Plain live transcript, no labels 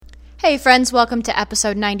Hey friends, welcome to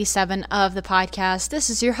episode 97 of the podcast. This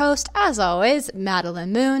is your host, as always,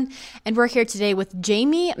 Madeline Moon, and we're here today with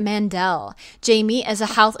Jamie Mandel. Jamie is a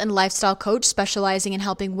health and lifestyle coach specializing in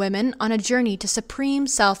helping women on a journey to supreme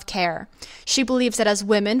self-care. She believes that as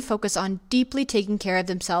women focus on deeply taking care of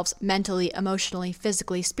themselves mentally, emotionally,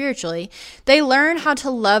 physically, spiritually, they learn how to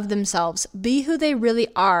love themselves, be who they really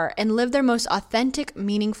are, and live their most authentic,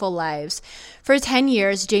 meaningful lives. For 10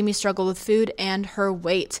 years, Jamie struggled with food and her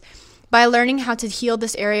weight. By learning how to heal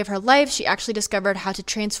this area of her life, she actually discovered how to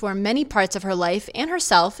transform many parts of her life and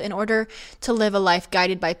herself in order to live a life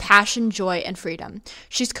guided by passion, joy, and freedom.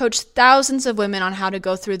 She's coached thousands of women on how to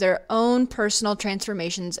go through their own personal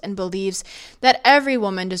transformations and believes that every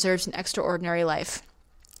woman deserves an extraordinary life.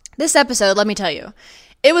 This episode, let me tell you,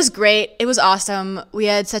 it was great. It was awesome. We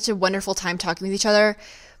had such a wonderful time talking with each other.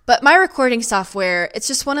 But my recording software, it's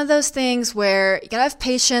just one of those things where you gotta have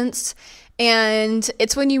patience. And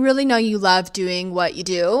it's when you really know you love doing what you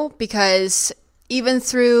do, because even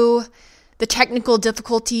through the technical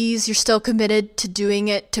difficulties, you're still committed to doing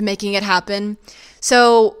it, to making it happen.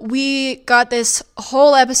 So we got this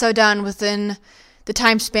whole episode done within the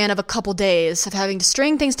time span of a couple days of having to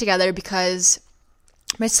string things together because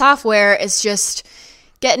my software is just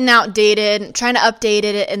getting outdated, trying to update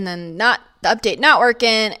it, and then the update not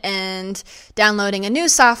working, and downloading a new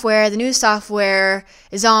software. The new software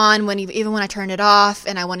is on even when I turn it off,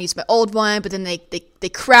 and I want to use my old one, but then they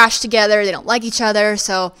crash together. They don't like each other.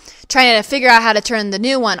 So trying to figure out how to turn the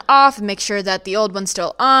new one off and make sure that the old one's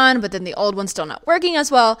still on, but then the old one's still not working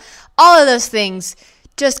as well. All of those things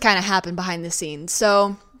just kind of happen behind the scenes.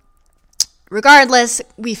 So regardless,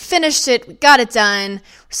 we finished it. We got it done.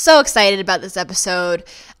 We're so excited about this episode.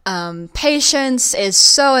 Patience is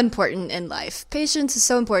so important in life. Patience is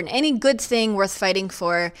so important. Any good thing worth fighting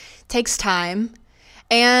for takes time,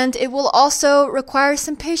 and it will also require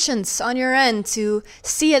some patience on your end to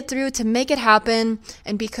see it through, to make it happen,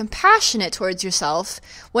 and be compassionate towards yourself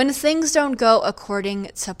when things don't go according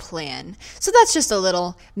to plan. So that's just a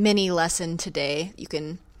little mini lesson today you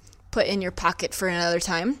can put in your pocket for another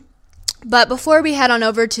time. But before we head on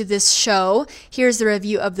over to this show, here's the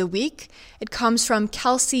review of the week. It comes from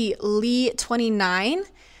Kelsey Lee 29,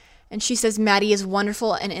 and she says, Maddie is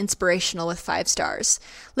wonderful and inspirational with 5 stars.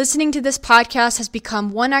 Listening to this podcast has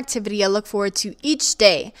become one activity I look forward to each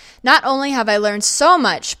day. Not only have I learned so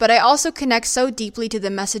much, but I also connect so deeply to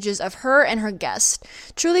the messages of her and her guests.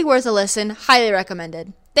 Truly worth a listen, highly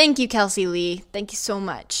recommended. Thank you, Kelsey Lee. Thank you so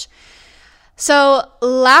much. So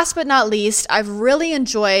last but not least, I've really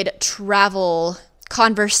enjoyed travel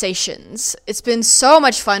conversations. It's been so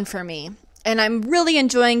much fun for me, and I'm really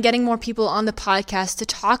enjoying getting more people on the podcast to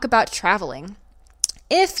talk about traveling.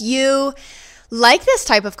 If you like this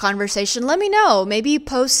type of conversation, let me know. Maybe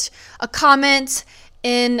post a comment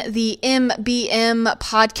in the MBM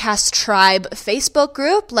Podcast Tribe Facebook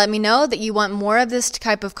group. Let me know that you want more of this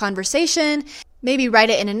type of conversation. Maybe write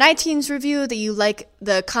it in an iTunes review that you like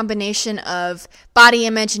the combination of body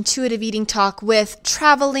image, intuitive eating talk with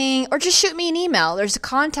traveling, or just shoot me an email. There's a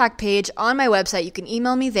contact page on my website. You can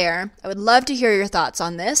email me there. I would love to hear your thoughts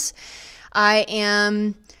on this. I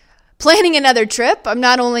am planning another trip. I'm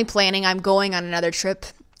not only planning, I'm going on another trip.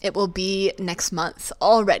 It will be next month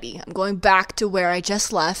already. I'm going back to where I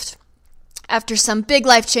just left. After some big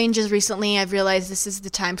life changes recently, I've realized this is the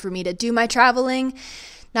time for me to do my traveling.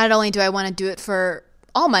 Not only do I want to do it for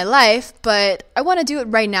all my life, but I want to do it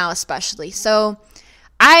right now especially. So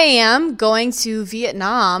I am going to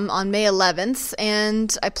Vietnam on May 11th,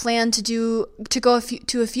 and I plan to go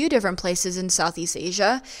to a few different places in Southeast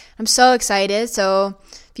Asia. I'm so excited. So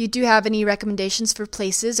if you do have any recommendations for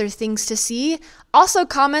places or things to see, also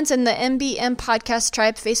comment in the MBM Podcast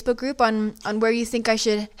Tribe Facebook group on where you think I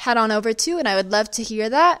should head on over to, and I would love to hear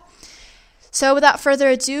that. So without further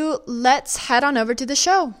ado, let's head on over to the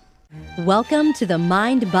show. Welcome to the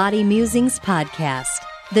Mind Body Musings podcast,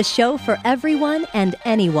 the show for everyone and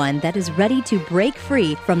anyone that is ready to break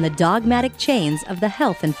free from the dogmatic chains of the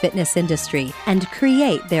health and fitness industry and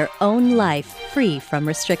create their own life free from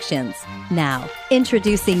restrictions. Now,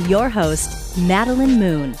 introducing your host, Madeline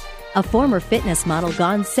Moon, a former fitness model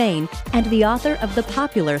gone sane and the author of the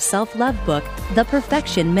popular self-love book, The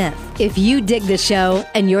Perfection Myth. If you dig the show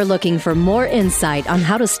and you're looking for more insight on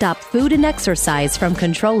how to stop food and exercise from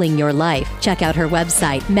controlling your life, check out her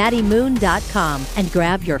website, maddiemoon.com, and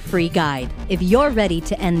grab your free guide. If you're ready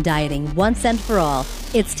to end dieting once and for all,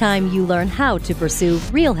 it's time you learn how to pursue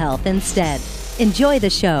real health instead. Enjoy the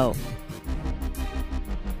show.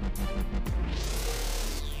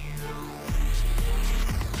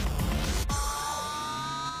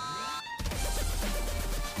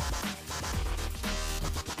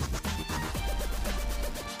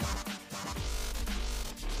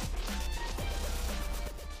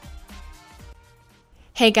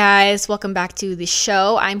 Hey guys, welcome back to the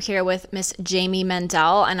show. I'm here with Miss Jamie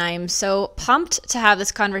Mendel, and I'm so pumped to have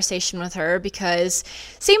this conversation with her because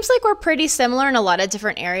it seems like we're pretty similar in a lot of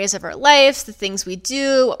different areas of our lives, the things we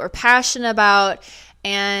do, what we're passionate about,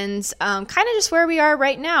 and kind of just where we are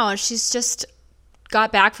right now. She's just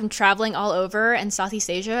got back from traveling all over in Southeast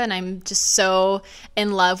Asia, and I'm just so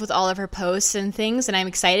in love with all of her posts and things, and I'm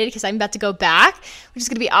excited because I'm about to go back, which is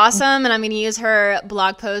going to be awesome, and I'm going to use her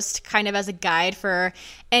blog post kind of as a guide for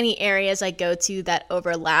any areas I go to that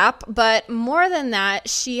overlap. But more than that,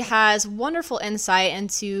 she has wonderful insight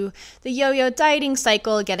into the yo-yo dieting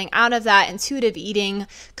cycle, getting out of that, intuitive eating,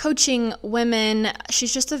 coaching women.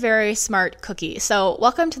 She's just a very smart cookie. So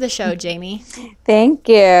welcome to the show, Jamie. Thank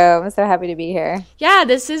you. I'm so happy to be here. Yeah,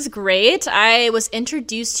 this is great. I was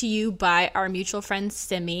introduced to you by our mutual friend,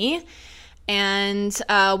 Simi, and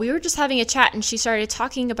we were just having a chat, and she started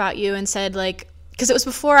talking about you and said, like, because it was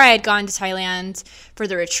before I had gone to Thailand for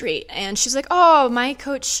the retreat, and she's like, oh, my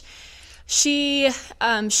coach, she's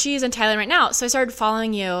in Thailand right now. So I started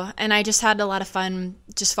following you, and I just had a lot of fun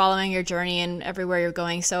just following your journey and everywhere you're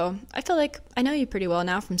going. So I feel like I know you pretty well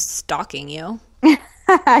now from stalking you.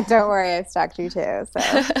 Don't worry, I've stalked you too, so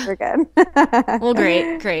we're good. Well,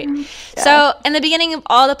 great. Yeah. So in the beginning of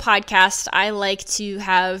all the podcasts, I like to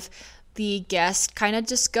have the guest kind of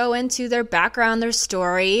just go into their background, their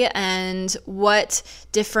story, and what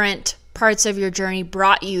different parts of your journey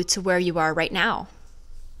brought you to where you are right now.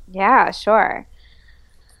 Yeah, sure.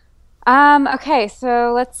 Okay,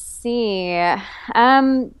 so let's see.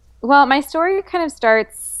 Well, my story kind of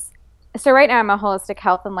starts, so right now I'm a holistic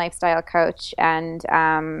health and lifestyle coach, and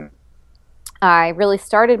I really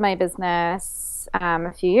started my business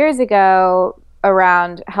a few years ago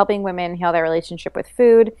around helping women heal their relationship with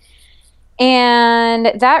food.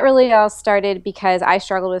 And that really all started because I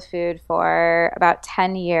struggled with food for about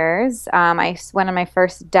 10 years. I went on my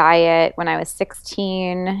first diet when I was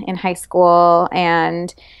 16 in high school,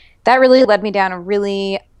 and that really led me down a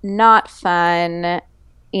really not fun,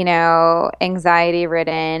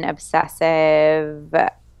 anxiety-ridden, obsessive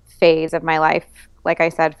phase of my life, like I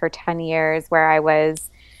said, for 10 years, where I was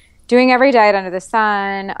doing every diet under the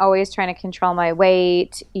sun, always trying to control my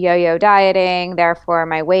weight, yo-yo dieting. Therefore,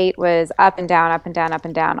 my weight was up and down, up and down, up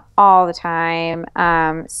and down all the time.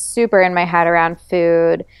 Super in my head around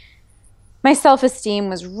food. My self-esteem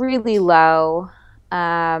was really low.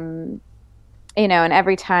 And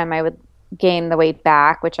every time I would gain the weight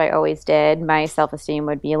back, which I always did, my self-esteem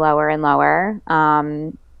would be lower and lower.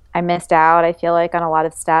 I missed out, I feel like, on a lot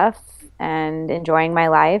of stuff and enjoying my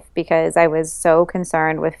life because I was so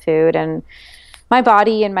concerned with food and my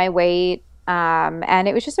body and my weight. And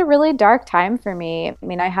it was just a really dark time for me. I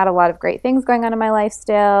mean, I had a lot of great things going on in my life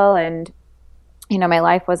still, and, my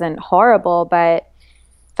life wasn't horrible, but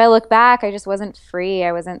if I look back, I just wasn't free.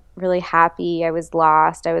 I wasn't really happy. I was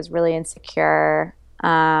lost. I was really insecure.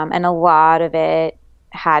 And a lot of it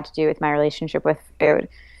had to do with my relationship with food.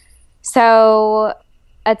 So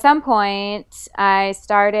at some point, I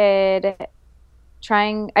started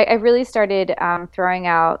I really started throwing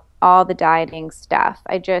out all the dieting stuff.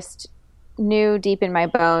 I just knew deep in my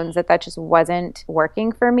bones that just wasn't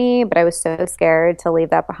working for me, but I was so scared to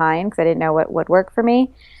leave that behind because I didn't know what would work for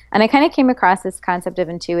me. And I kind of came across this concept of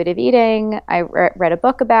intuitive eating. I read a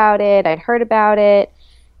book about it. I'd heard about it.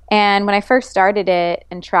 And when I first started it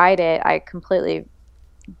and tried it, I completely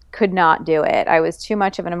could not do it. I was too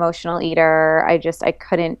much of an emotional eater. I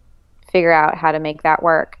couldn't figure out how to make that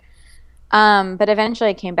work. But eventually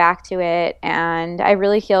I came back to it, and I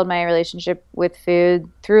really healed my relationship with food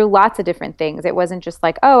through lots of different things. It wasn't just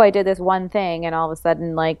like, oh, I did this one thing and all of a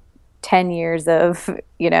sudden like 10 years of,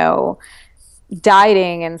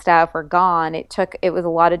 dieting and stuff were gone. It was a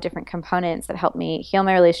lot of different components that helped me heal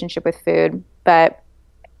my relationship with food. But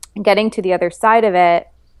getting to the other side of it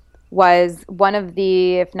was one of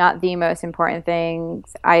the, if not the most important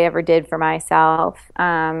things I ever did for myself.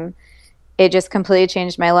 It just completely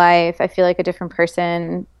changed my life. I feel like a different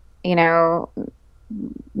person,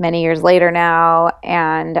 many years later now.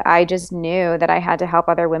 And I just knew that I had to help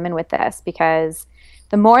other women with this, because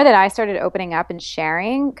the more that I started opening up and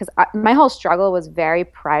sharing, because my whole struggle was very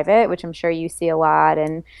private, which I'm sure you see a lot.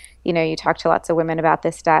 And, you talk to lots of women about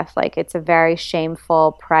this stuff. Like, it's a very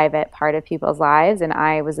shameful, private part of people's lives. And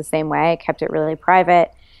I was the same way. I kept it really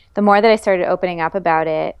private. The more that I started opening up about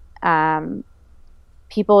it,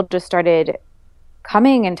 people just started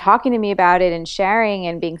coming and talking to me about it and sharing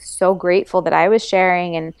and being so grateful that I was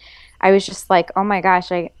sharing. And I was just like, oh my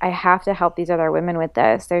gosh, I have to help these other women with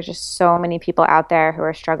this. There's just so many people out there who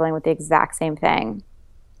are struggling with the exact same thing.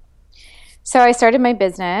 So I started my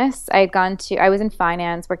business. I was in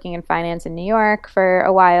finance, working in finance in New York for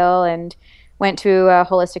a while, and went to a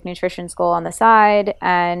holistic nutrition school on the side,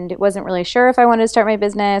 and wasn't really sure if I wanted to start my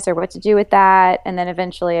business or what to do with that. And then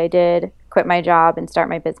eventually I did quit my job and start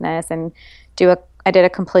my business and I did a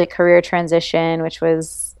complete career transition, which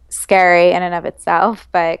was scary in and of itself,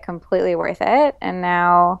 but completely worth it. And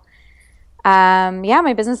now,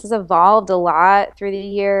 my business has evolved a lot through the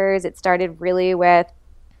years. It started really with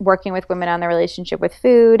working with women on their relationship with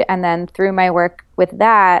food. And then through my work with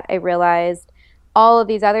that, I realized all of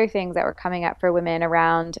these other things that were coming up for women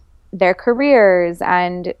around their careers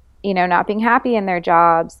and, not being happy in their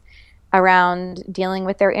jobs, around dealing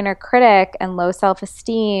with their inner critic and low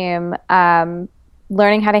self-esteem,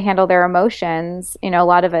 learning how to handle their emotions. A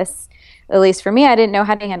lot of us, at least for me, I didn't know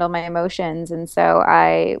how to handle my emotions. And so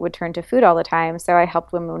I would turn to food all the time. So I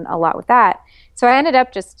helped women a lot with that. So I ended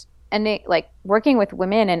up just working with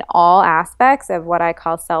women in all aspects of what I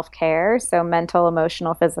call self-care. So mental,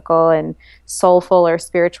 emotional, physical, and soulful or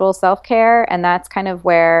spiritual self-care. And that's kind of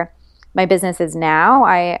where my business is now.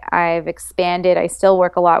 I've expanded. I still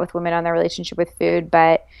work a lot with women on their relationship with food,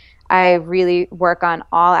 but I really work on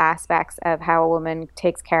all aspects of how a woman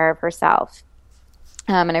takes care of herself.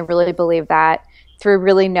 And I really believe that through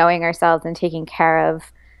really knowing ourselves and taking care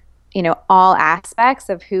of, all aspects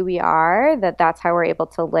of who we are, that's how we're able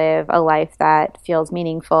to live a life that feels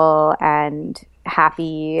meaningful and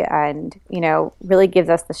happy and, really gives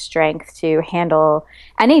us the strength to handle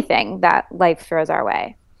anything that life throws our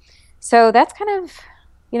way. So that's kind of,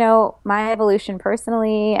 my evolution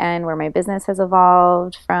personally and where my business has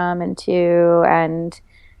evolved from and to, and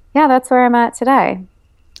yeah, that's where I'm at today.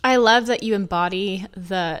 I love that you embody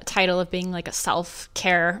the title of being like a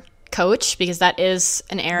self-care coach, because that is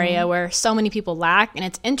an area where so many people lack. And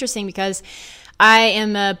it's interesting because I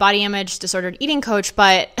am a body image disordered eating coach,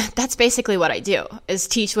 but that's basically what I do, is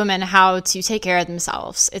teach women how to take care of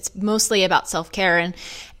themselves. It's mostly about self-care. And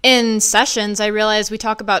in sessions, I realize we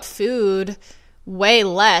talk about food way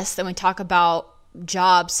less than we talk about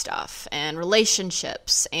job stuff and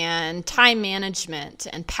relationships and time management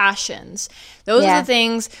and passions. Those are the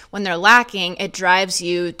things, when they're lacking, it drives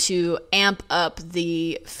you to amp up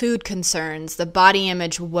the food concerns, the body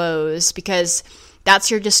image woes, because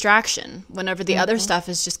that's your distraction. Whenever the other stuff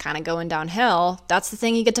is just kind of going downhill, that's the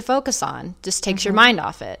thing you get to focus on. Just takes your mind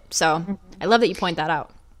off it. So I love that you point that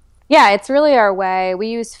out. Yeah, it's really our way. We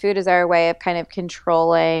use food as our way of kind of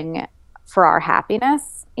controlling for our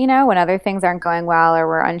happiness. When other things aren't going well, or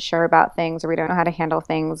we're unsure about things, or we don't know how to handle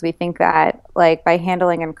things, we think that by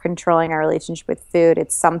handling and controlling our relationship with food,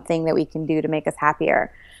 it's something that we can do to make us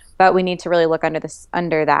happier. But we need to really look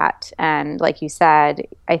under that. And like you said,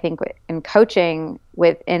 I think in coaching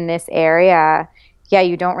in this area,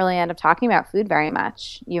 you don't really end up talking about food very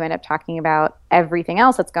much. You end up talking about everything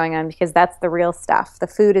else that's going on, because that's the real stuff. The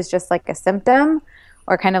food is just like a symptom,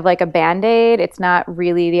 or kind of like a Band-Aid. It's not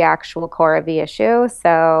really the actual core of the issue.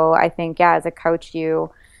 So I think, as a coach,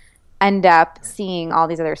 you end up seeing all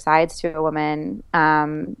these other sides to a woman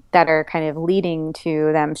that are kind of leading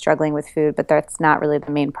to them struggling with food, but that's not really the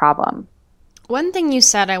main problem. One thing you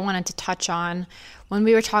said I wanted to touch on when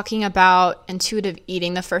we were talking about intuitive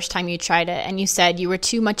eating the first time you tried it, and you said you were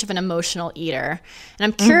too much of an emotional eater. And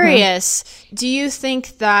I'm curious, do you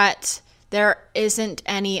think that there isn't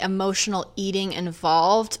any emotional eating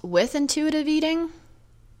involved with intuitive eating?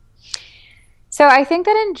 So I think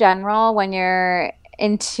that in general, when you're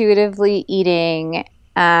intuitively eating,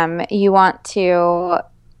 you want to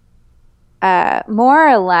more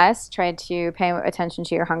or less try to pay attention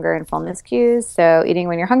to your hunger and fullness cues. So eating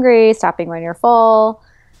when you're hungry, stopping when you're full.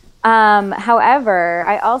 However,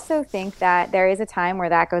 I also think that there is a time where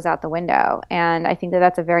that goes out the window. And I think that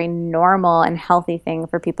that's a very normal and healthy thing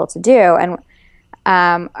for people to do. And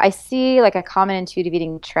I see like a common intuitive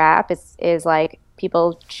eating trap is like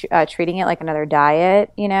people treating it like another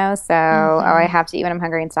diet, So, I have to eat when I'm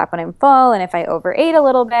hungry and stop when I'm full. And if I overate a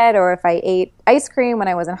little bit, or if I ate ice cream when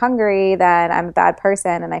I wasn't hungry, then I'm a bad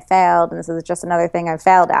person and I failed. And this is just another thing I've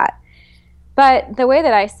failed at. But the way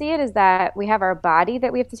that I see it is that we have our body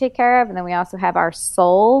that we have to take care of, and then we also have our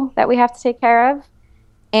soul that we have to take care of.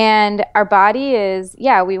 And our body is,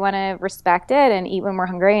 we want to respect it and eat when we're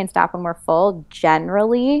hungry and stop when we're full,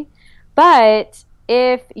 generally. But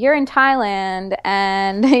if you're in Thailand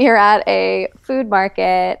and you're at a food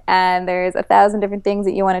market and there's 1,000 different things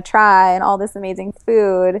that you want to try and all this amazing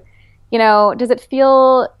food, does it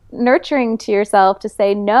feel nurturing to yourself to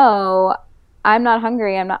say, no, I'm not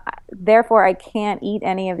hungry, therefore I can't eat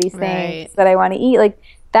any of these things that I want to eat? Like,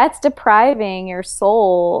 that's depriving your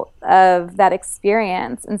soul of that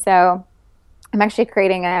experience. And so I'm actually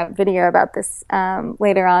creating a video about this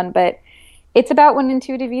later on, but it's about when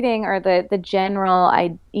intuitive eating, or the general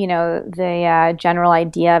general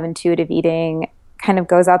idea of intuitive eating kind of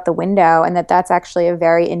goes out the window, and that's actually a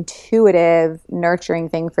very intuitive, nurturing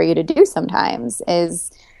thing for you to do sometimes,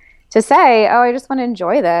 is to say, oh, I just want to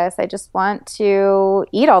enjoy this. I just want to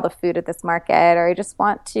eat all the food at this market, or I just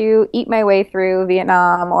want to eat my way through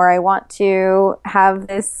Vietnam, or I want to have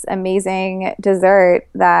this amazing dessert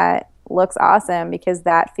that looks awesome because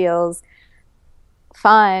that feels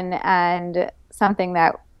fun and something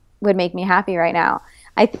that would make me happy right now.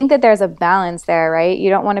 I think that there's a balance there, right? You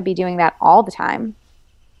don't want to be doing that all the time.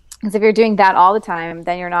 Because if you're doing that all the time,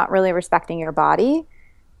 then you're not really respecting your body,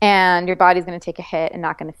 and your body's going to take a hit and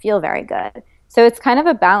not going to feel very good. So it's kind of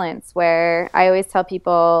a balance where I always tell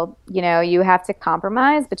people, you have to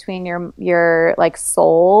compromise between your like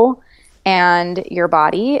soul and your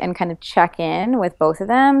body, and kind of check in with both of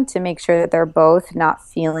them to make sure that they're both not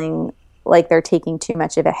feeling like they're taking too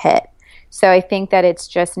much of a hit. So I think that it's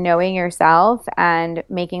just knowing yourself and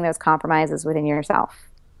making those compromises within yourself.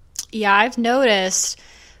 Yeah, I've noticed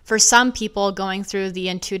for some people going through the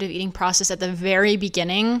intuitive eating process at the very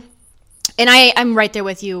beginning, and I'm right there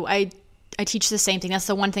with you. I teach the same thing. That's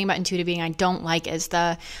the one thing about intuitive eating I don't like, is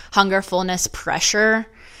the hunger, fullness, pressure.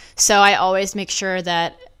 So I always make sure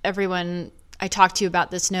that everyone I talk to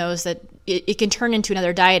about this knows that it can turn into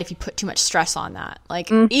another diet if you put too much stress on that. Like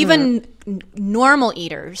even normal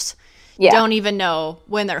eaters don't even know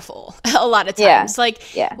when they're full a lot of times.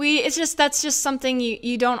 That's just something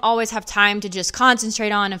you don't always have time to just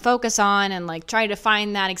concentrate on and focus on, and like try to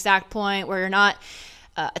find that exact point where you're not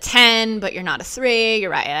a 10, but you're not a 3,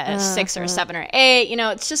 you're right at a 6 or a 7 or 8.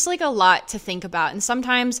 It's just like a lot to think about. And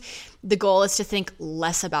sometimes the goal is to think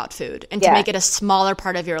less about food and to make it a smaller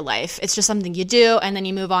part of your life. It's just something you do, and then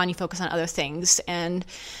you move on, you focus on other things. And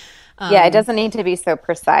it doesn't need to be so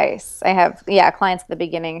precise. I have clients at the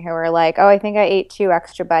beginning who are like, oh, I think I ate 2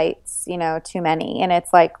 extra bites, too many. And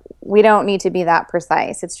it's like, we don't need to be that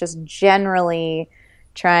precise. It's just generally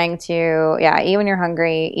trying to, eat when you're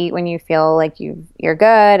hungry, eat when you feel like you're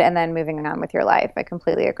good, and then moving on with your life. I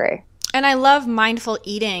completely agree. And I love mindful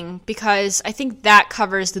eating because I think that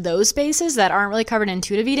covers those bases that aren't really covered in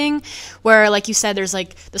intuitive eating, where, like you said, there's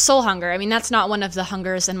like the soul hunger. I mean, that's not one of the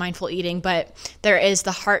hungers in mindful eating, but there is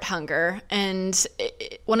the heart hunger. And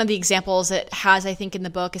one of the examples it has, I think, in the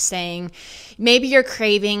book is saying maybe you're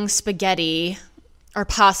craving spaghetti or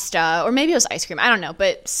pasta, or maybe it was ice cream. I don't know,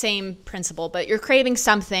 but same principle. But you're craving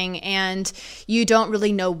something and you don't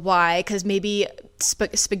really know why, because maybe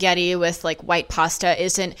spaghetti with like white pasta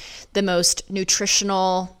isn't the most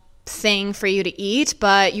nutritional thing for you to eat,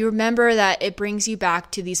 but you remember that it brings you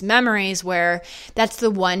back to these memories where that's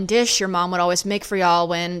the one dish your mom would always make for y'all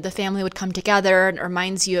when the family would come together, and it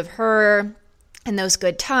reminds you of her and those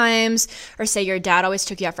good times. Or say your dad always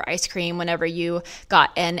took you out for ice cream whenever you got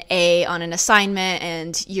an A on an assignment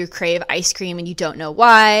and you crave ice cream and you don't know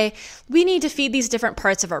why. We need to feed these different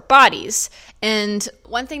parts of our bodies. And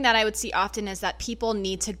one thing that I would see often is that people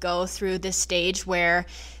need to go through this stage where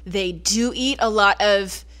they do eat a lot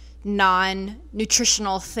of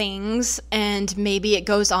non-nutritional things, and maybe it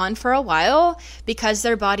goes on for a while because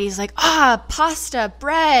their body's like, pasta,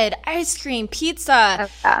 bread, ice cream, pizza.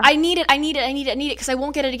 I need it because I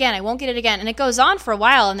won't get it again. And it goes on for a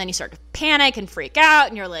while, and then you start to panic and freak out,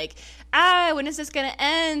 and you're like, when is this going to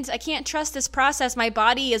end? I can't trust this process. My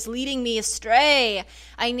body is leading me astray.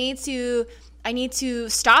 I need to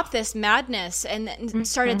stop this madness and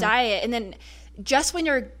start a diet. And then just when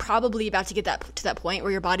you're probably about to get to that point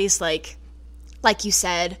where your body's like you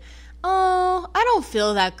said, oh, I don't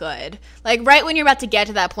feel that good. Like right when you're about to get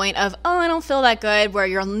to that point of, I don't feel that good, where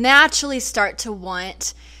you'll naturally start to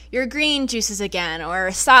want your green juices again,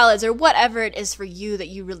 or salads, or whatever it is for you that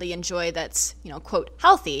you really enjoy that's, quote,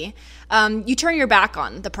 healthy, you turn your back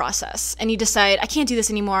on the process and you decide, I can't do this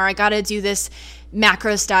anymore. I got to do this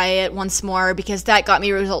macros diet once more because that got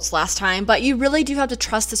me results last time. But you really do have to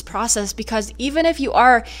trust this process, because even if you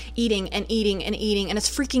are eating and eating and eating and it's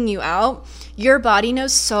freaking you out, your body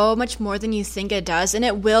knows so much more than you think it does. And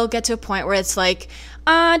it will get to a point where it's like,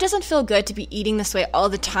 it doesn't feel good to be eating this way all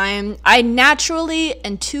the time. I naturally,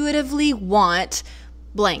 intuitively want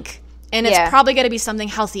blank. And it's probably going to be something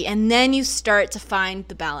healthy. And then you start to find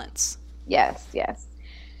the balance. Yes.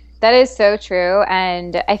 That is so true.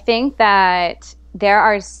 And I think that there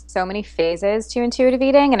are so many phases to intuitive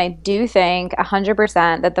eating. And I do think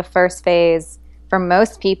 100% that the first phase for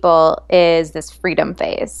most people is this freedom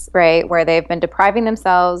phase, right? Where they've been depriving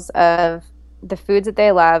themselves of the foods that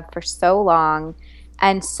they love for so long.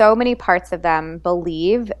 And so many parts of them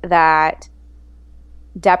believe that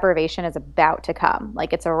deprivation is about to come.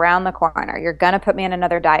 Like it's around the corner. You're going to put me on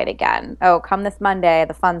another diet again. Oh, come this Monday,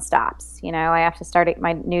 the fun stops. You know, I have to start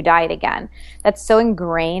my new diet again. That's so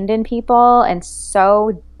ingrained in people and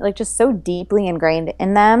so like just so deeply ingrained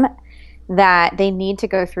in them that they need to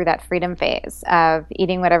go through that freedom phase of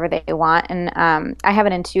eating whatever they want. And I have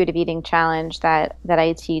an intuitive eating challenge that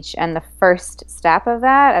I teach. And the first step of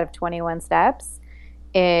that out of 21 steps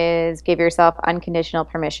is give yourself unconditional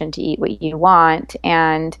permission to eat what you want.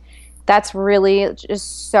 And that's really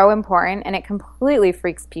just so important. And it completely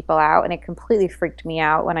freaks people out. And it completely freaked me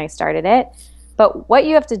out when I started it. But what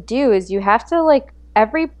you have to do is you have to like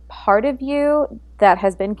every part of you that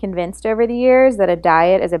has been convinced over the years that a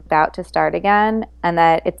diet is about to start again and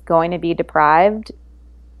that it's going to be deprived,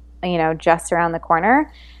 you know, just around the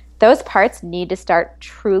corner, those parts need to start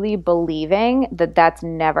truly believing that that's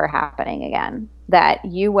never happening again, that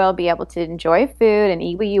you will be able to enjoy food and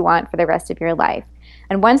eat what you want for the rest of your life.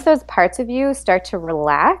 And once those parts of you start to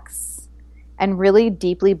relax and really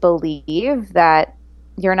deeply believe that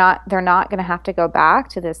they're not going to have to go back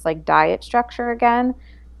to this like diet structure again,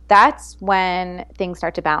 that's when things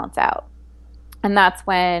start to balance out. And that's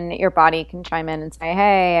when your body can chime in and say,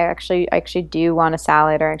 hey, I actually do want a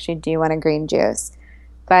salad, or I actually do want a green juice.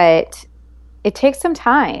 But it takes some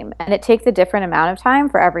time, and it takes a different amount of time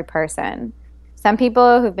for every person. Some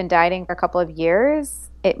people who've been dieting for a couple of years,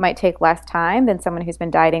 it might take less time than someone who's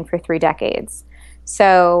been dieting for 3 decades.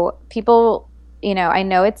 So people, you know, I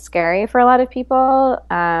know it's scary for a lot of people,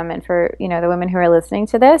 and for, you know, the women who are listening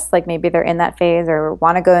to this, like maybe they're in that phase or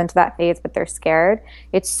want to go into that phase, but they're scared.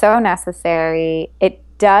 It's so necessary. It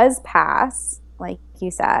does pass, like you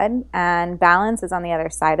said, and balance is on the other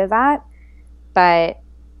side of that. But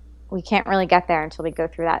we can't really get there until we go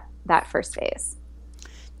through that first phase.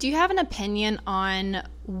 Do you have an opinion on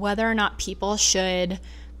whether or not people should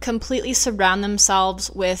completely surround themselves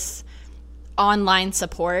with online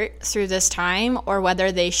support through this time, or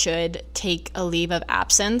whether they should take a leave of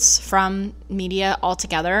absence from media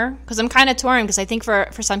altogether? Because I'm kind of torn, because I think for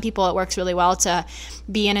some people it works really well to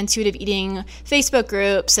be in intuitive eating Facebook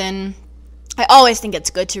groups, and I always think it's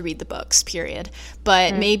good to read the books, period.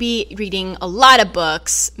 But maybe reading a lot of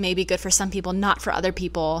books may be good for some people, not for other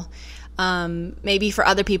people. Maybe for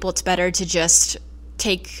other people it's better to just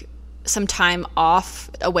take some time off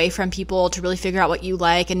away from people to really figure out what you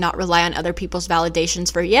like and not rely on other people's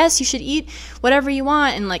validations for, yes, you should eat whatever you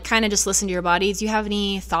want, and like kind of just listen to your body. Do you have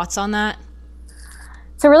any thoughts on that?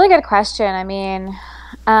 It's a really good question. I mean,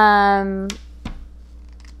 I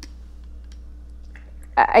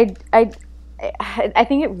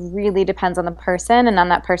think it really depends on the person and on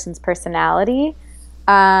that person's personality.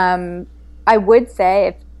 I would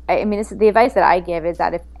say, the advice that I give is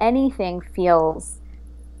that if anything feels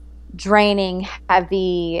draining,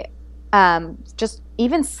 heavy, just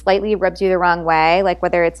even slightly rubs you the wrong way, like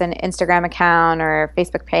whether it's an Instagram account or a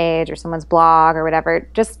Facebook page or someone's blog or whatever,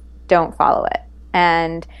 just don't follow it.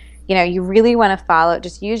 And, you know, you really want to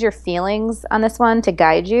just use your feelings on this one to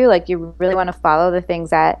guide you. Like you really want to follow the things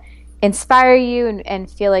that inspire you and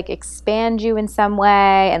feel like expand you in some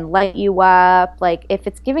way and light you up. Like if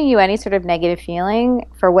it's giving you any sort of negative feeling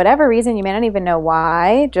for whatever reason, you may not even know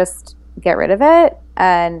why, just get rid of it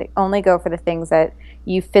and only go for the things that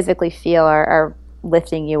you physically feel are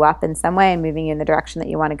lifting you up in some way and moving you in the direction that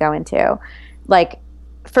you want to go into. Like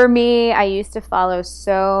for me, I used to follow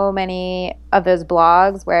so many of those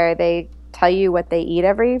blogs where they tell you what they eat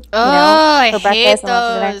every for I breakfast hate and lunch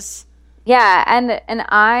and dinner. those. Yeah, and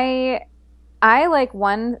I like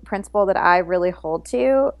one principle that I really hold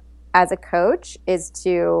to as a coach is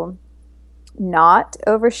to not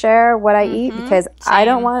overshare what I eat, because I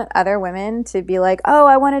don't want other women to be like, oh,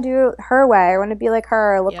 I want to do her way, I want to be like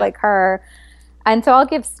her, look like her. And so I'll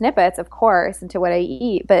give snippets, of course, into what I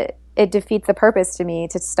eat, but it defeats the purpose to me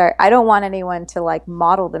to start. I don't want anyone to like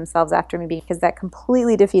model themselves after me, because that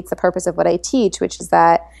completely defeats the purpose of what I teach, which is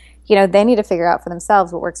that, you know, they need to figure out for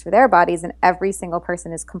themselves what works for their bodies, and every single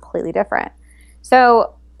person is completely different.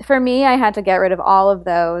 So for me, I had to get rid of all of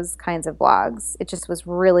those kinds of blogs. It just was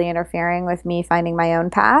really interfering with me finding my own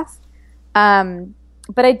path.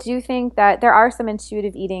 But I do think that there are some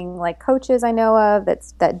intuitive eating like coaches I know of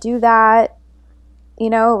that do that, you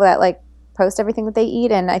know, that like post everything that they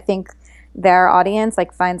eat. And I think their audience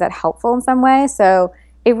like finds that helpful in some way. So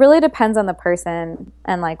it really depends on the person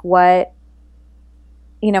and like what,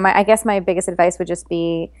 you know, I guess my biggest advice would just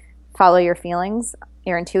be follow your feelings,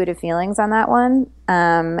 your intuitive feelings on that one.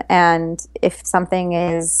 And if something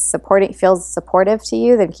feels supportive to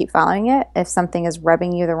you, then keep following it. If something is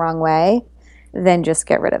rubbing you the wrong way, then just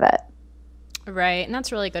get rid of it. Right. And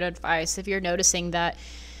that's really good advice. If you're noticing that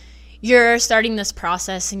you're starting this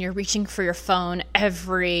process and you're reaching for your phone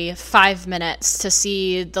every 5 minutes to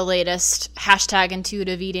see the latest hashtag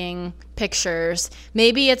intuitive eating pictures,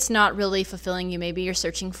 maybe it's not really fulfilling you. Maybe you're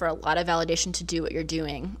searching for a lot of validation to do what you're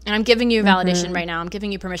doing. And I'm giving you validation right now. I'm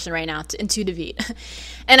giving you permission right now to intuitive eat.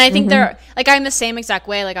 And I think I'm the same exact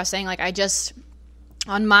way. Like I was saying, like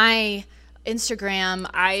on my Instagram,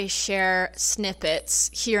 I share snippets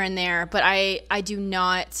here and there, but I do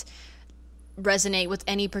not resonate with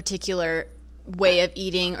any particular way of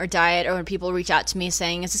eating or diet, or when people reach out to me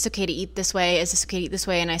saying, is this okay to eat this way? Is this okay to eat this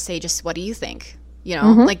way? And I say, just what do you think? You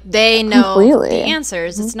know, like they know the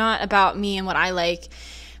answers. It's not about me and what I like.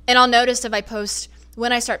 And I'll notice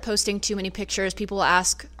when I start posting too many pictures, people will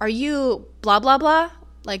ask, are you blah, blah, blah?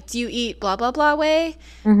 Like, do you eat blah, blah, blah way?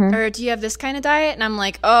 Or do you have this kind of diet? And I'm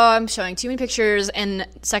like, oh, I'm showing too many pictures. And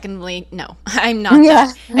secondly, no, I'm not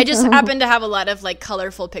that. I just happen to have a lot of like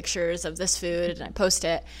colorful pictures of this food and I post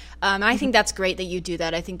it. And I think that's great that you do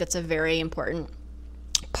that. I think that's a very important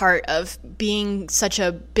part of being such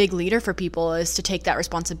a big leader for people, is to take that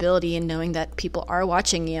responsibility and knowing that people are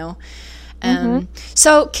watching you.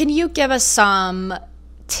 So can you give us some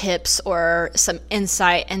tips or some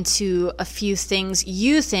insight into a few things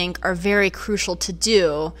you think are very crucial to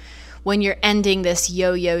do when you're ending this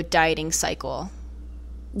yo-yo dieting cycle?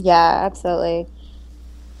 Yeah, absolutely.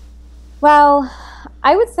 Well,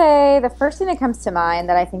 I would say the first thing that comes to mind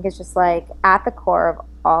that I think is just like at the core of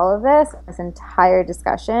all of this entire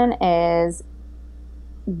discussion is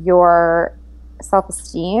your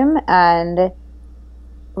self-esteem and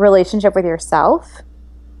relationship with yourself.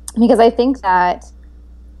 Because I think that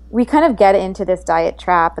we kind of get into this diet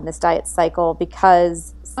trap and this diet cycle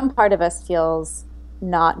because some part of us feels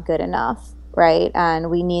not good enough, right?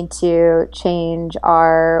 And we need to change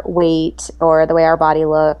our weight or the way our body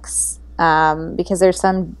looks because there's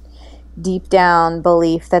some deep down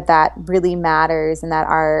belief that really matters and that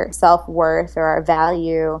our self-worth or our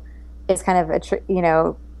value is kind of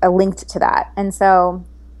linked to that. And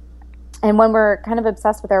when we're kind of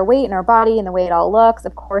obsessed with our weight and our body and the way it all looks,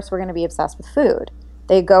 of course we're going to be obsessed with food.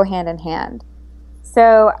 They go hand in hand.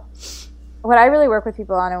 So what I really work with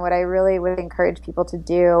people on and what I really would encourage people to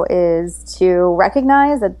do is to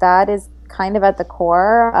recognize that is kind of at the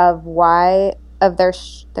core of their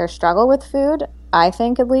struggle with food, I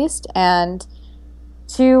think at least, and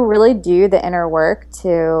to really do the inner work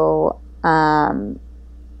to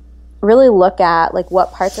really look at like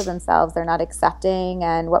what parts of themselves they're not accepting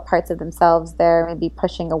and what parts of themselves they're maybe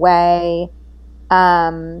pushing away.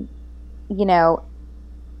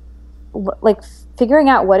 Like figuring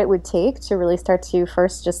out what it would take to really start to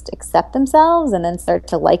first just accept themselves and then start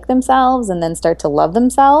to like themselves and then start to love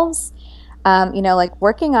themselves. Like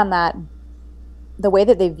working on that, the way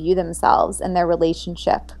that they view themselves and their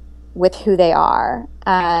relationship with who they are.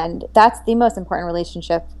 And that's the most important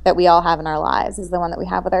relationship that we all have in our lives, is the one that we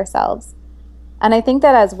have with ourselves. And I think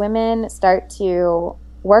that as women start to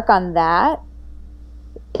work on that,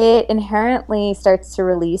 it inherently starts to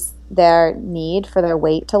release their need for their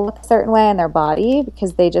weight to look a certain way in their body,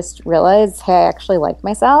 because they just realize, hey, I actually like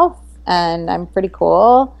myself and I'm pretty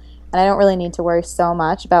cool and I don't really need to worry so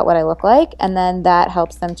much about what I look like. And then that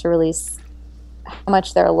helps them to release how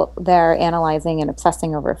much they're analyzing and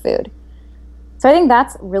obsessing over food. So I think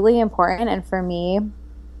that's really important. And for me,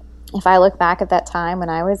 if I look back at that time when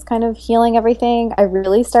I was kind of healing everything, I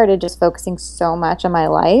really started just focusing so much on my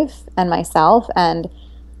life and myself and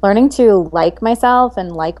learning to like myself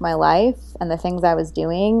and like my life and the things I was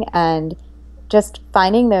doing, and just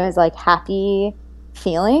finding those like happy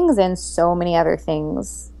feelings in so many other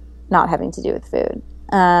things not having to do with food.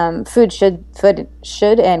 Food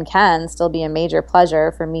should and can still be a major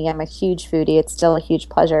pleasure for me. I'm a huge foodie. It's still a huge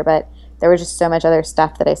pleasure, but there was just so much other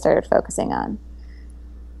stuff that I started focusing on.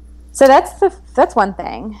 So that's one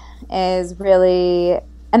thing, is really,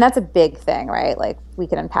 and that's a big thing, right? Like we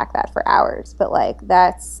could unpack that for hours, but like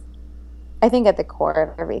that's, I think, at the core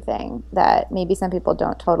of everything that maybe some people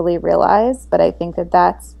don't totally realize, but I think that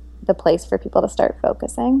that's the place for people to start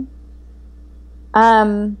focusing.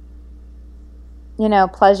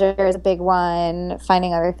 Pleasure is a big one.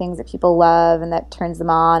 Finding other things that people love and that turns them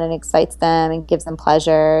on and excites them and gives them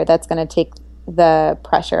pleasure. That's going to take the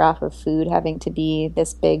pressure off of food having to be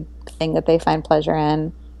this big thing that they find pleasure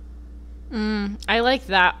in. I like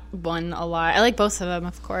that one a lot. I like both of them,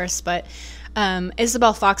 of course, but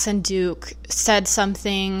Isabel Foxen-Duke said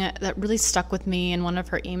something that really stuck with me in one of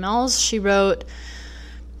her emails. She wrote,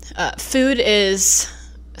 food is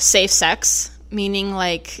safe sex, meaning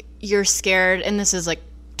like you're scared, and this is like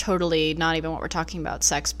totally not even what we're talking about,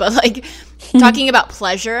 sex, but like talking about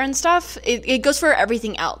pleasure and stuff, it goes for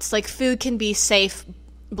everything else. Like food can be safe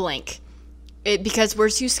blank. Because we're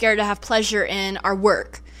too scared to have pleasure in our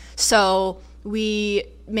work. So we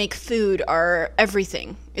make food our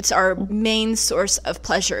everything. It's our main source of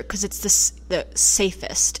pleasure because it's the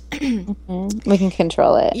safest. We can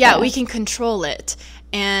control it. Yeah, we can control it.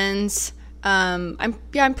 And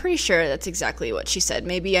I'm pretty sure that's exactly what she said.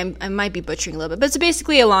 Maybe I might be butchering a little bit, but it's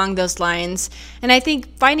basically along those lines. And I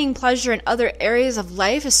think finding pleasure in other areas of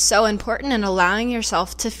life is so important, and allowing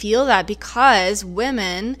yourself to feel that, because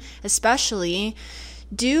women especially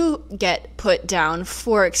do get put down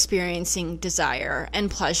for experiencing desire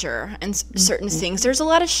and pleasure and certain things. There's a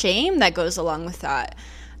lot of shame that goes along with that.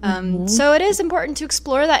 So it is important to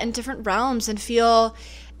explore that in different realms and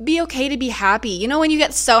be okay to be happy. You know, when you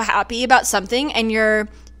get so happy about something and you're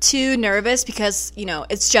too nervous because, you know,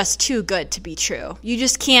 it's just too good to be true. You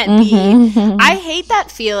just can't be. I hate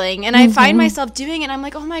that feeling, and I find myself doing it. And I'm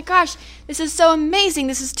like, oh my gosh, this is so amazing.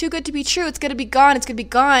 This is too good to be true. It's going to be gone. It's going to be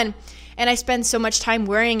gone. And I spend so much time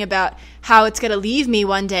worrying about how it's going to leave me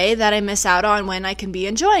one day that I miss out on when I can be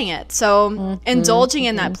enjoying it. So indulging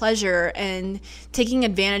in that pleasure and taking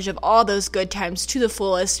advantage of all those good times to the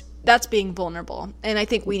fullest, that's being vulnerable. And I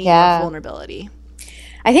think we need more vulnerability.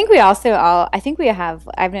 I think we also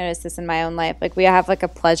I've noticed this in my own life, like we have like a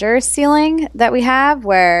pleasure ceiling that we have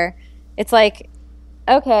where it's like,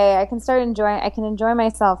 okay, I can enjoy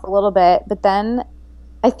myself a little bit, but then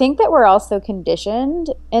I think that we're also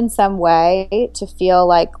conditioned in some way to feel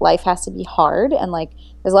like life has to be hard, and like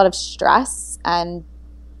there's a lot of stress and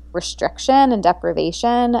restriction and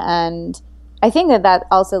deprivation. And I think that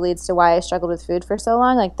also leads to why I struggled with food for so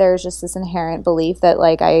long. Like there's just this inherent belief that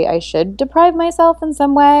like I should deprive myself in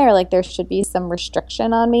some way, or like there should be some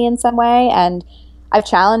restriction on me in some way. And I've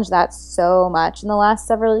challenged that so much in the last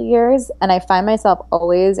several years, and I find myself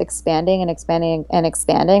always expanding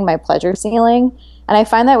my pleasure ceiling. And I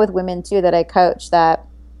find that with women too that I coach, that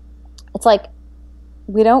it's like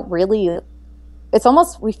we feel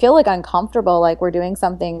like uncomfortable, like we're doing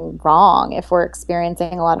something wrong if we're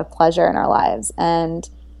experiencing a lot of pleasure in our lives. And,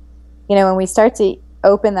 you know, when we start to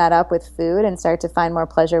open that up with food and start to find more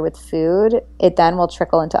pleasure with food, it then will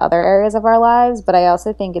trickle into other areas of our lives. But I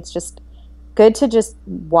also think it's just good to just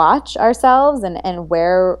watch ourselves and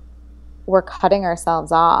where we're cutting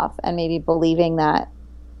ourselves off, and maybe believing that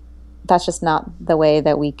that's just not the way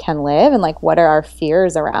that we can live, and like what are our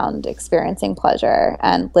fears around experiencing pleasure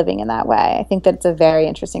and living in that way. I think that it's a very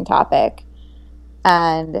interesting topic,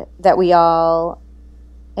 and that we all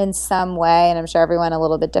in some way, and I'm sure everyone a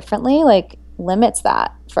little bit differently, like limits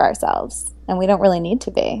that for ourselves, and we don't really need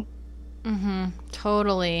to be.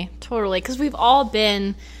 Totally, because we've all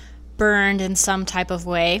been burned in some type of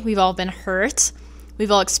way. We've all been hurt. We've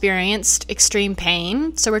all experienced extreme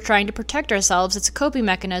pain, so we're trying to protect ourselves. It's a coping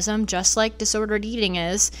mechanism, just like disordered eating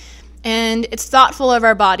is. And it's thoughtful of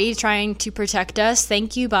our body trying to protect us.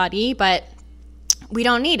 Thank you, body, but we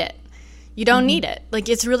don't need it. You don't need it. Like,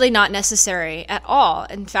 it's really not necessary at all.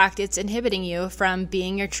 In fact, it's inhibiting you from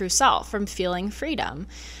being your true self, from feeling freedom.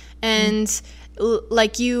 And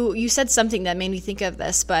like you said something that made me think of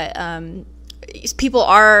this, but people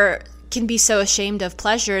can be so ashamed of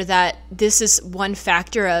pleasure that this is one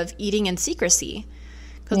factor of eating in secrecy.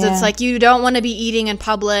 Because it's like you don't want to be eating in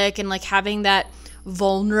public and like having that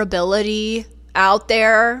vulnerability out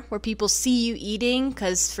there where people see you eating,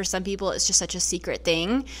 because for some people it's just such a secret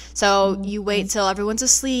thing. So you wait till everyone's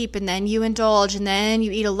asleep and then you indulge and then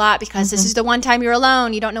you eat a lot, because this is the one time you're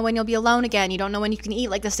alone. You don't know when you'll be alone again. You don't know when you can eat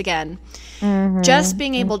like this again. Just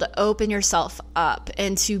being able to open yourself up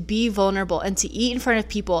and to be vulnerable and to eat in front of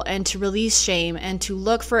people and to release shame and to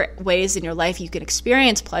look for ways in your life you can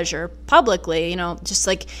experience pleasure publicly, you know, just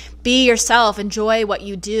like be yourself, enjoy what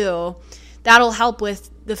you do. That'll help with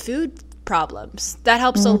the food problems. That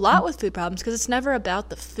helps a lot with food problems, because it's never about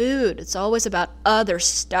the food. It's always about other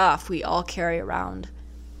stuff we all carry around.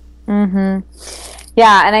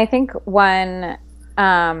 Yeah, and I think one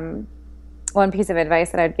piece of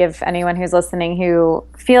advice that I'd give anyone who's listening who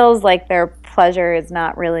feels like their pleasure is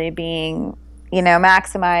not really being, you know,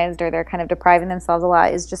 maximized, or they're kind of depriving themselves a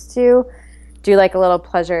lot, is just to do like a little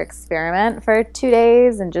pleasure experiment for 2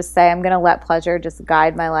 days and just say, I'm going to let pleasure just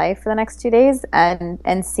guide my life for the next 2 days,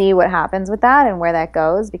 and see what happens with that and where that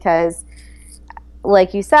goes. Because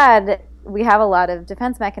like you said, we have a lot of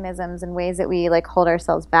defense mechanisms and ways that we like hold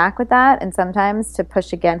ourselves back with that. And sometimes to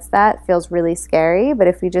push against that feels really scary. But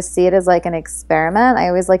if we just see it as like an experiment, I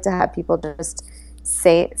always like to have people just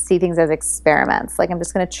see things as experiments. Like, I'm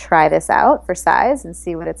just going to try this out for size and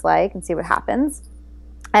see what it's like and see what happens.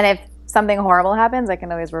 And if something horrible happens, I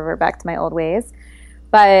can always revert back to my old ways.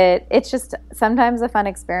 But it's just sometimes a fun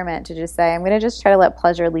experiment to just say, I'm going to just try to let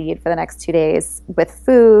pleasure lead for the next 2 days with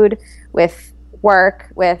food, with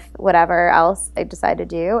work, with whatever else I decide to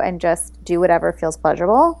do, and just do whatever feels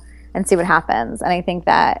pleasurable and see what happens. And I think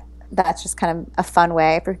that that's just kind of a fun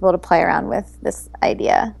way for people to play around with this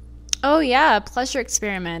idea. Oh, yeah. Pleasure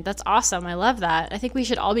experiment. That's awesome. I love that. I think we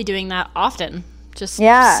should all be doing that often. Just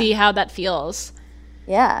see how that feels.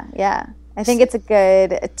 Yeah, yeah. I think it's a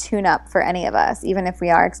good tune-up for any of us, even if we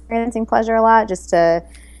are experiencing pleasure a lot, just to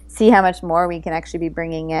see how much more we can actually be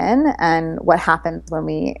bringing in and what happens when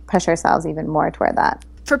we push ourselves even more toward that.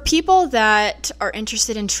 For people that are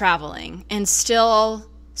interested in traveling and still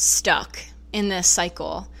stuck in this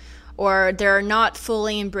cycle, or they're not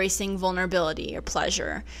fully embracing vulnerability or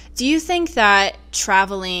pleasure, do you think that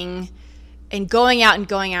traveling and going out and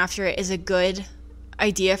going after it is a good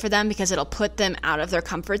idea for them because it'll put them out of their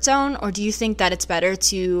comfort zone? Or do you think that it's better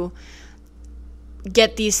to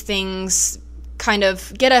get these things, kind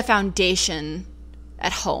of get a foundation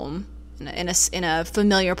at home in a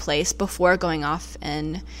familiar place before going off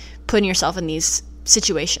and putting yourself in these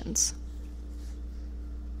situations?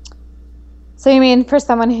 So you mean for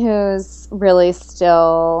someone who's really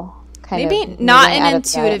still maybe not an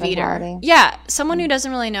intuitive eater. Yeah, someone who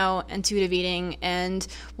doesn't really know intuitive eating and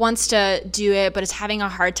wants to do it, but is having a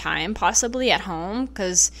hard time possibly at home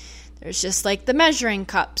because there's just like the measuring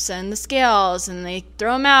cups and the scales, and they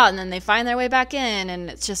throw them out and then they find their way back in, and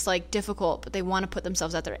it's just like difficult, but they want to put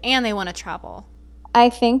themselves out there and they want to travel. I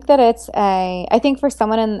think that I think for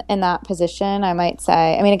someone in that position, I might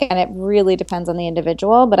say, I mean, again, it really depends on the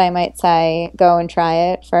individual, but I might say go and try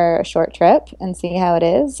it for a short trip and see how it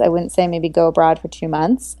is. I wouldn't say maybe go abroad for 2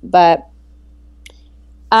 months, but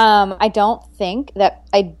I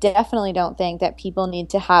definitely don't think that people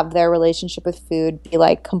need to have their relationship with food be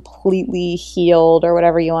like completely healed or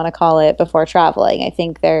whatever you want to call it before traveling. I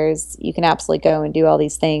think you can absolutely go and do all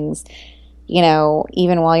these things, you know,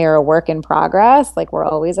 even while you're a work in progress. Like, we're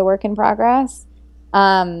always a work in progress.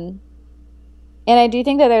 And I do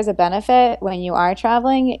think that there's a benefit when you are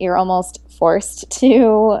traveling. You're almost forced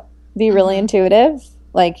to be really intuitive.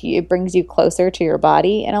 Like, it brings you closer to your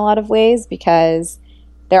body in a lot of ways because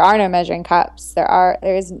there are no measuring cups.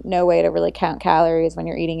 There's no way to really count calories when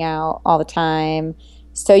you're eating out all the time.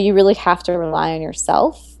 So you really have to rely on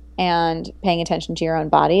yourself and paying attention to your own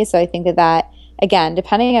body. So I think that again,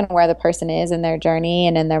 depending on where the person is in their journey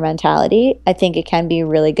and in their mentality, I think it can be a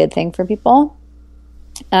really good thing for people.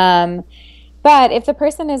 But if the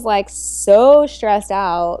person is like so stressed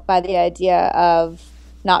out by the idea of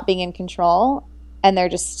not being in control and they're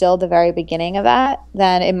just still the very beginning of that,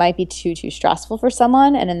 then it might be too stressful for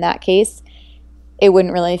someone. And in that case, it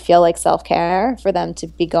wouldn't really feel like self-care for them to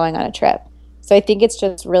be going on a trip. So I think it's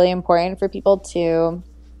just really important for people to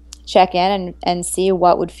check in and see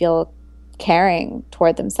what would feel caring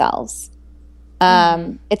toward themselves.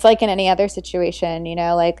 It's like in any other situation, you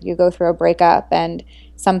know, like you go through a breakup and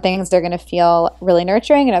some things are going to feel really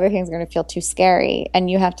nurturing and other things are going to feel too scary. And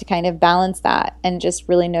you have to kind of balance that and just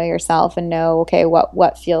really know yourself and know, okay,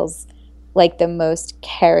 what feels like the most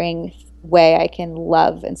caring way I can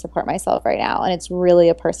love and support myself right now. And it's really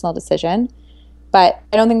a personal decision. But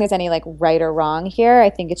I don't think there's any like right or wrong here. I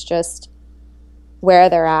think it's just where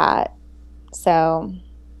they're at. So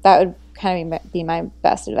that would kind of be my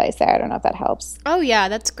best advice there. I don't know if that helps. Oh yeah,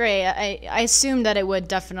 that's great. I assume that it would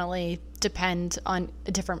definitely depend on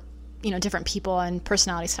different people and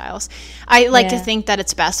personality styles. I like to think that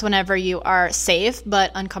it's best whenever you are safe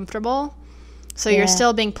but uncomfortable. So you're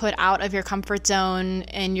still being put out of your comfort zone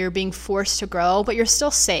and you're being forced to grow, but you're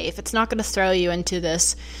still safe. It's not going to throw you into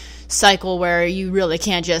this cycle where you really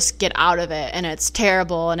can't just get out of it and it's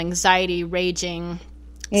terrible and anxiety raging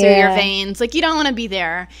through your veins. Like, you don't want to be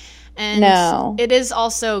there. And it is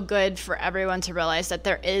also good for everyone to realize that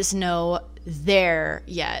there is no there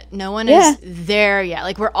yet. No one is there yet.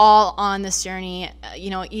 Like, we're all on this journey.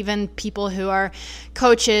 Even people who are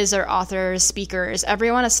coaches or authors, speakers,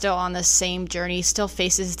 everyone is still on the same journey, still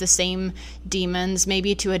faces the same demons,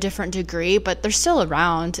 maybe to a different degree, but they're still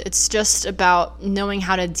around. It's just about knowing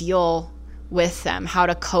how to deal with them, how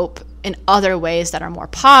to cope in other ways that are more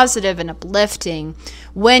positive and uplifting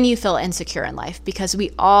when you feel insecure in life, because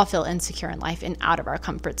we all feel insecure in life and out of our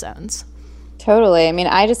comfort zones. Totally. I mean,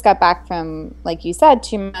 I just got back from, like you said,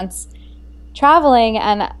 2 months traveling,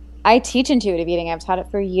 and I teach intuitive eating. I've taught it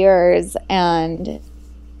for years, and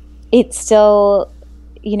it's still,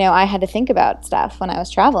 I had to think about stuff when I was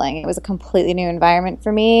traveling. It was a completely new environment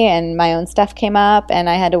for me, and my own stuff came up, and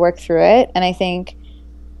I had to work through it. And I think,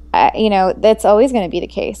 that's always going to be the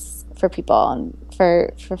case for people. And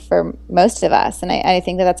for most of us. And I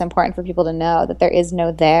think that that's important for people to know, that there is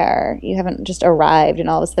no there. You haven't just arrived and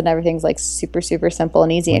all of a sudden everything's like super, super simple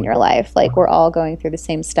and easy in your life. Like we're all going through the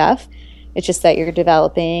same stuff. It's just that you're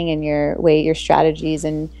developing and your strategies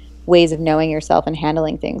and ways of knowing yourself and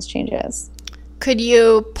handling things changes. Could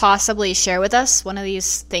you possibly share with us one of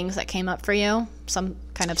these things that came up for you? Some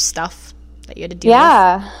kind of stuff that you had to deal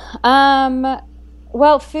with?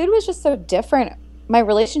 Well, food was just so different. My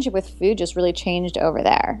relationship with food just really changed over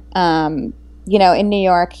there. In New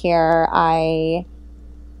York here, I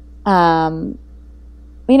know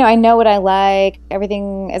what I like.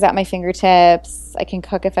 Everything is at my fingertips. I can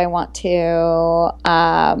cook if I want to.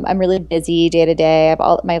 I'm really busy day to day.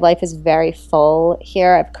 My life is very full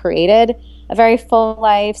here. I've created a very full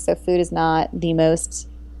life, so food is not the most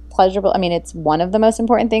pleasurable. I mean, it's one of the most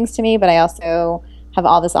important things to me, but I also have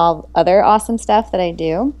all other awesome stuff that I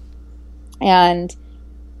do. And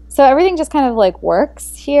so everything just kind of like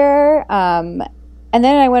works here. And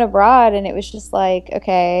then I went abroad and it was just like,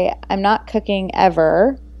 okay, I'm not cooking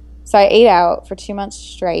ever. So I ate out for 2 months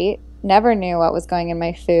straight, never knew what was going in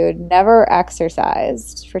my food, never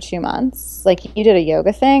exercised for 2 months. Like you did a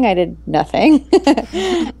yoga thing, I did nothing.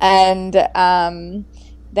 And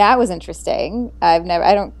that was interesting.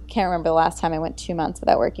 Can't remember the last time I went 2 months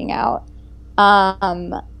without working out.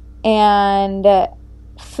 And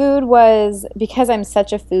food was, because I'm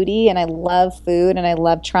such a foodie and I love food and I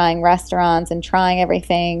love trying restaurants and trying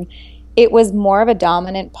everything, it was more of a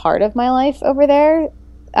dominant part of my life over there.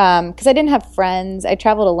 Because I didn't have friends. I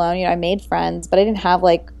traveled alone. I made friends, but I didn't have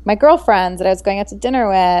like my girlfriends that I was going out to dinner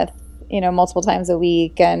with, multiple times a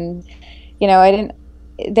week. And,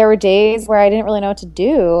 there were days where I didn't really know what to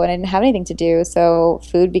do and I didn't have anything to do. So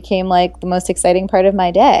food became like the most exciting part of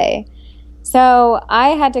my day. So I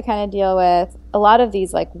had to kind of deal with a lot of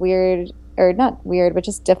these like weird, or not weird, but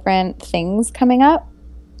just different things coming up.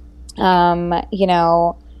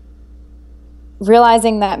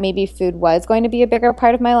 Realizing that maybe food was going to be a bigger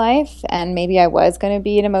part of my life and maybe I was going to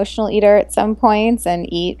be an emotional eater at some points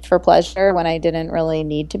and eat for pleasure when I didn't really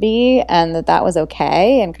need to be, and that was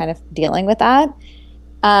okay, and kind of dealing with that.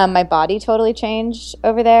 My body totally changed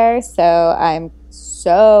over there. So I'm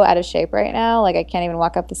so out of shape right now. Like I can't even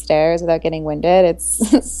walk up the stairs without getting winded.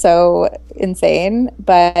 It's so insane.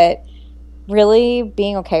 But really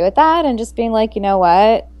being okay with that and just being like, you know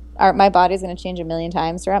what? My body's going to change a million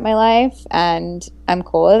times throughout my life and I'm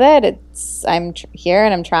cool with it. I'm here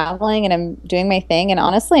and I'm traveling and I'm doing my thing. And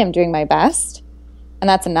honestly, I'm doing my best and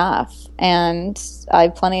that's enough. And I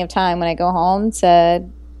have plenty of time when I go home to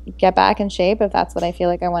get back in shape if that's what I feel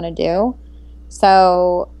like I want to do.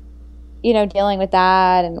 So, dealing with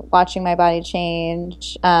that and watching my body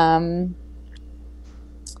change.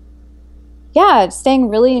 Staying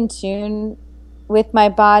really in tune with my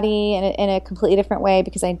body in a completely different way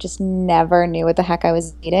because I just never knew what the heck I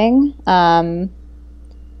was eating. Some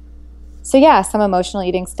emotional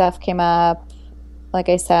eating stuff came up. Like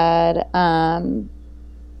I said,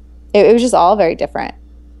 it was just all very different.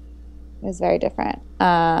 It was very different.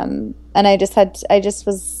 And I just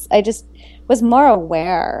was more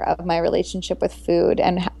aware of my relationship with food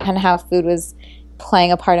and how food was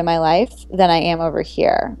playing a part in my life than I am over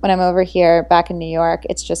here. When I'm over here back in New York,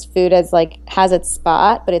 it's just food has its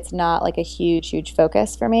spot, but it's not like a huge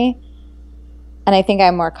focus for me. And I think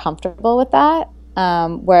I'm more comfortable with that.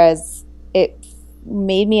 Whereas it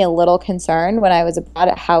made me a little concerned when I was abroad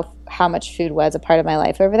at how much food was a part of my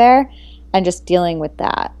life over there and just dealing with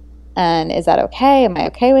that. And is that okay? Am I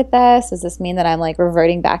okay with this? Does this mean that I'm like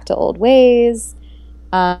reverting back to old ways?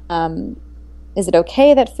 Is it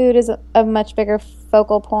okay that food is a much bigger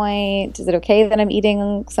focal point? Is it okay that I'm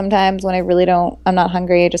eating sometimes when I'm not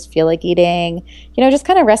hungry, I just feel like eating? Just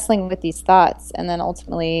kind of wrestling with these thoughts and then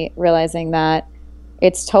ultimately realizing that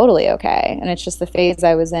it's totally okay. And it's just the phase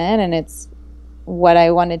I was in and it's what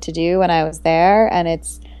I wanted to do when I was there. And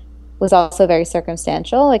was also very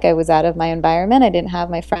circumstantial. Like I was out of my environment. I didn't have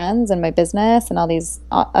my friends and my business and all these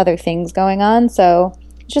other things going on. So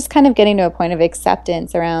just kind of getting to a point of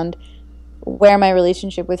acceptance around where my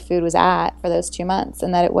relationship with food was at for those 2 months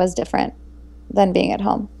and that it was different than being at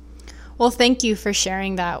home. Well, thank you for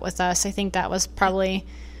sharing that with us. I think that was probably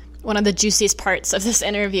one of the juiciest parts of this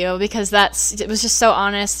interview because it was just so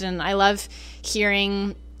honest, and I love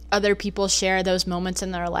hearing other people share those moments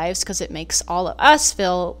in their lives because it makes all of us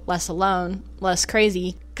feel less alone, less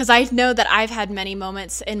crazy. Because I know that I've had many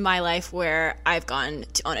moments in my life where I've gone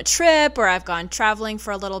on a trip or I've gone traveling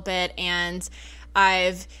for a little bit and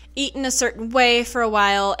I've eaten a certain way for a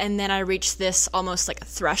while, and then I reach this almost like a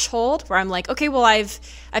threshold where I'm like, okay, well, I've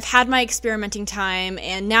had my experimenting time,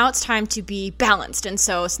 and now it's time to be balanced. And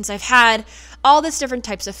so since I've had all these different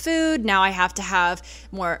types of food, now I have to have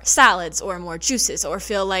more salads or more juices or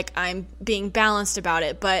feel like I'm being balanced about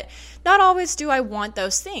it. But not always do I want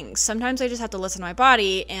those things. Sometimes I just have to listen to my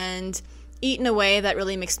body and eat in a way that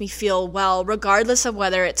really makes me feel well, regardless of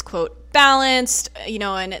whether it's, quote, balanced,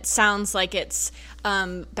 and it sounds like it's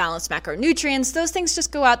balanced macronutrients. Those things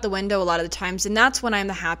just go out the window a lot of the times, and that's when I'm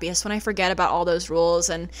the happiest, when I forget about all those rules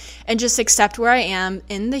and just accept where I am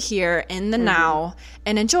in the here, in the now,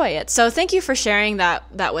 and enjoy it. So thank you for sharing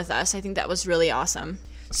that with us. I think that was really awesome.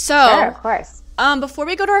 So, sure, of course. Before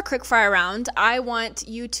we go to our quickfire round, I want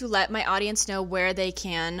you to let my audience know where they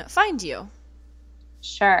can find you.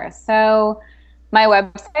 Sure. So my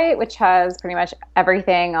website, which has pretty much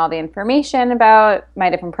everything, all the information about my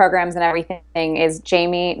different programs and everything, is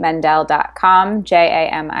jamiemendel.com,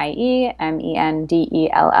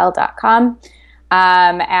 JAMIEMENDELL.com.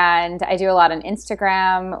 And I do a lot on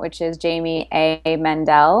Instagram, which is Jamie A.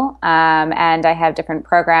 Mendel. And I have different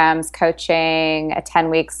programs, coaching, a 10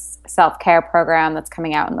 weeks self-care program that's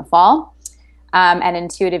coming out in the fall. An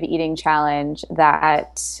intuitive eating challenge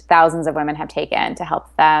that thousands of women have taken to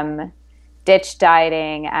help them ditch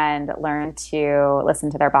dieting and learn to listen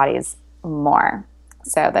to their bodies more.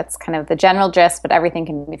 So that's kind of the general gist, but everything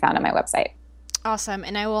can be found on my website. Awesome.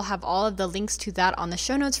 And I will have all of the links to that on the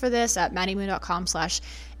show notes for this at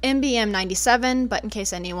maddiemoon.com/MBM97. But in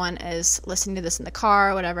case anyone is listening to this in the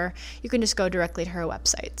car or whatever, you can just go directly to her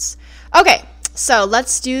websites. Okay, so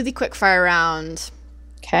let's do the quickfire round.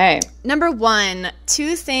 Okay. Number 1,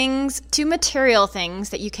 two material things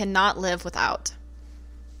that you cannot live without.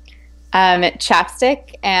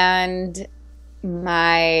 Chapstick and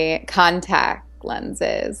my contact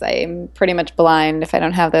lenses. I'm pretty much blind if I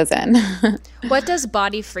don't have those in. What does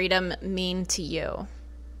body freedom mean to you?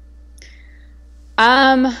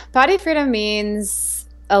 Body freedom means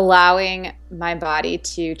allowing my body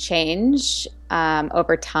to change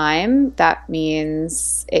over time. That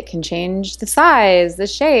means it can change the size, the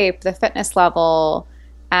shape, the fitness level,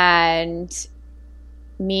 and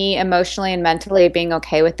me emotionally and mentally being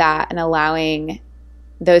okay with that and allowing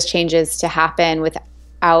those changes to happen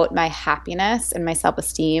without my happiness and my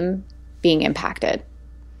self-esteem being impacted.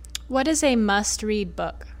 What is a must-read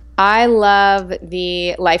book? I love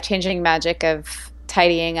the life-changing magic of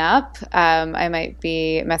tidying up. I might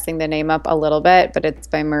be messing the name up a little bit, but it's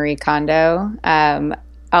by Marie Kondo,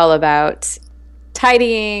 all about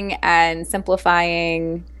tidying and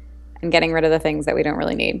simplifying and getting rid of the things that we don't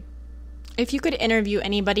really need. If you could interview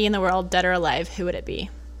anybody in the world, dead or alive, who would it be?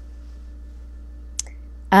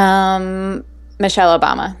 Michelle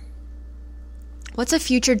Obama. What's a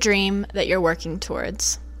future dream that you're working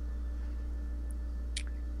towards?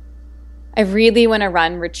 I really want to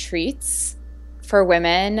run retreats for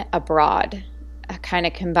women abroad, kind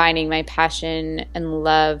of combining my passion and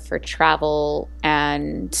love for travel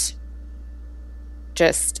and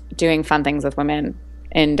just doing fun things with women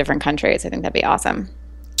in different countries. I think that'd be awesome.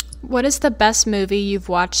 What is the best movie you've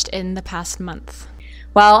watched in the past month?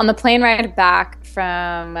 Well, on the plane ride back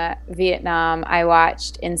from Vietnam, I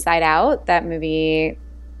watched Inside Out, that movie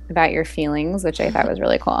about your feelings, which I thought was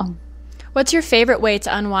really cool. What's your favorite way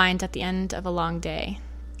to unwind at the end of a long day?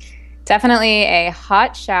 Definitely a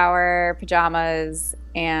hot shower, pajamas,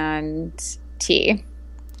 and tea.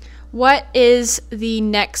 What is the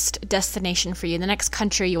next destination for you, the next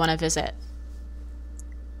country you want to visit?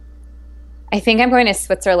 I think I'm going to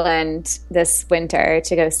Switzerland this winter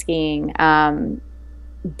to go skiing.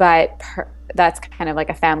 But that's kind of like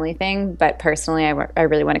a family thing. But personally, I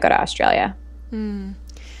really want to go to Australia.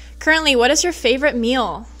 Currently, what is your favorite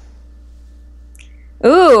meal?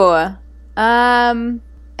 Ooh, I'm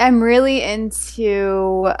really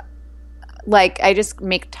into, I just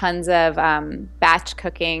make tons of batch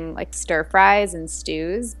cooking, like stir fries and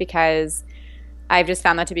stews, because I've just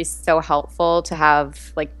found that to be so helpful to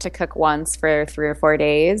have, to cook once for 3 or 4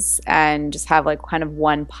 days and just have, kind of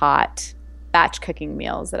one pot batch cooking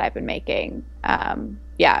meals that I've been making.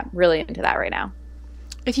 Yeah, really into that right now.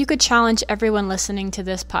 If you could challenge everyone listening to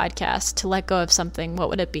this podcast to let go of something, what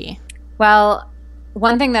would it be? Well,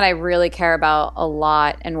 one thing that I really care about a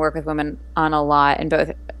lot and work with women on a lot in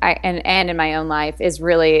both and in my own life is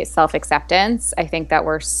really self-acceptance. I think that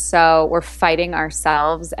we're fighting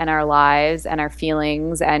ourselves and our lives and our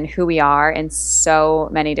feelings and who we are in so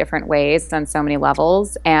many different ways on so many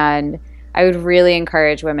levels. And I would really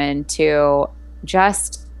encourage women to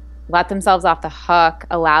just let themselves off the hook,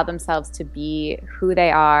 allow themselves to be who they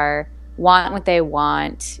are, want what they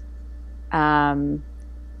want, allow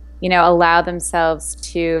themselves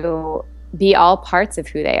to be all parts of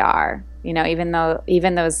who they are, even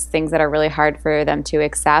those things that are really hard for them to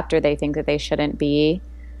accept or they think that they shouldn't be.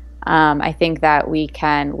 I think that we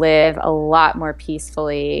can live a lot more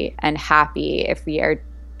peacefully and happy if we are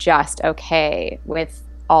just okay with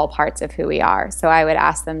all parts of who we are. So I would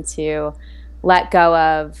ask them to let go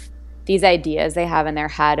of these ideas they have in their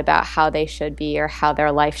head about how they should be or how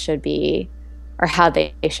their life should be or how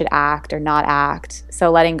they should act or not act.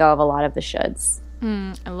 So letting go of a lot of the shoulds.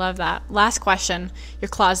 I love that. Last question. Your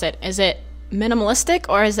closet, is it minimalistic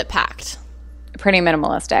or is it packed? Pretty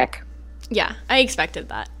minimalistic. Yeah, I expected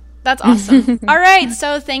that. That's awesome. All right,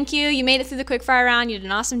 so thank you. You made it through the quickfire round. You did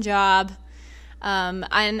an awesome job.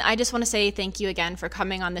 And I just want to say thank you again for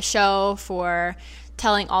coming on the show, for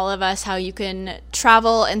telling all of us how you can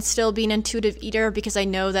travel and still be an intuitive eater, because I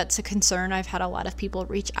know that's a concern I've had a lot of people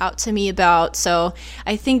reach out to me about. So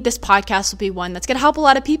I think this podcast will be one that's going to help a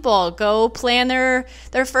lot of people go plan their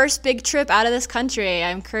first big trip out of this country. I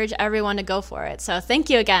encourage everyone to go for it. So thank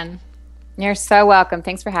you again. You're so welcome.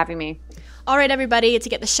 Thanks for having me. All right, everybody, to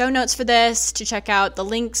get the show notes for this, to check out the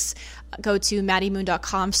links, go to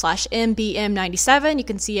maddiemoon.com/mbm97. You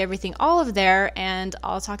can see everything all over there, and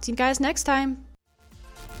I'll talk to you guys next time.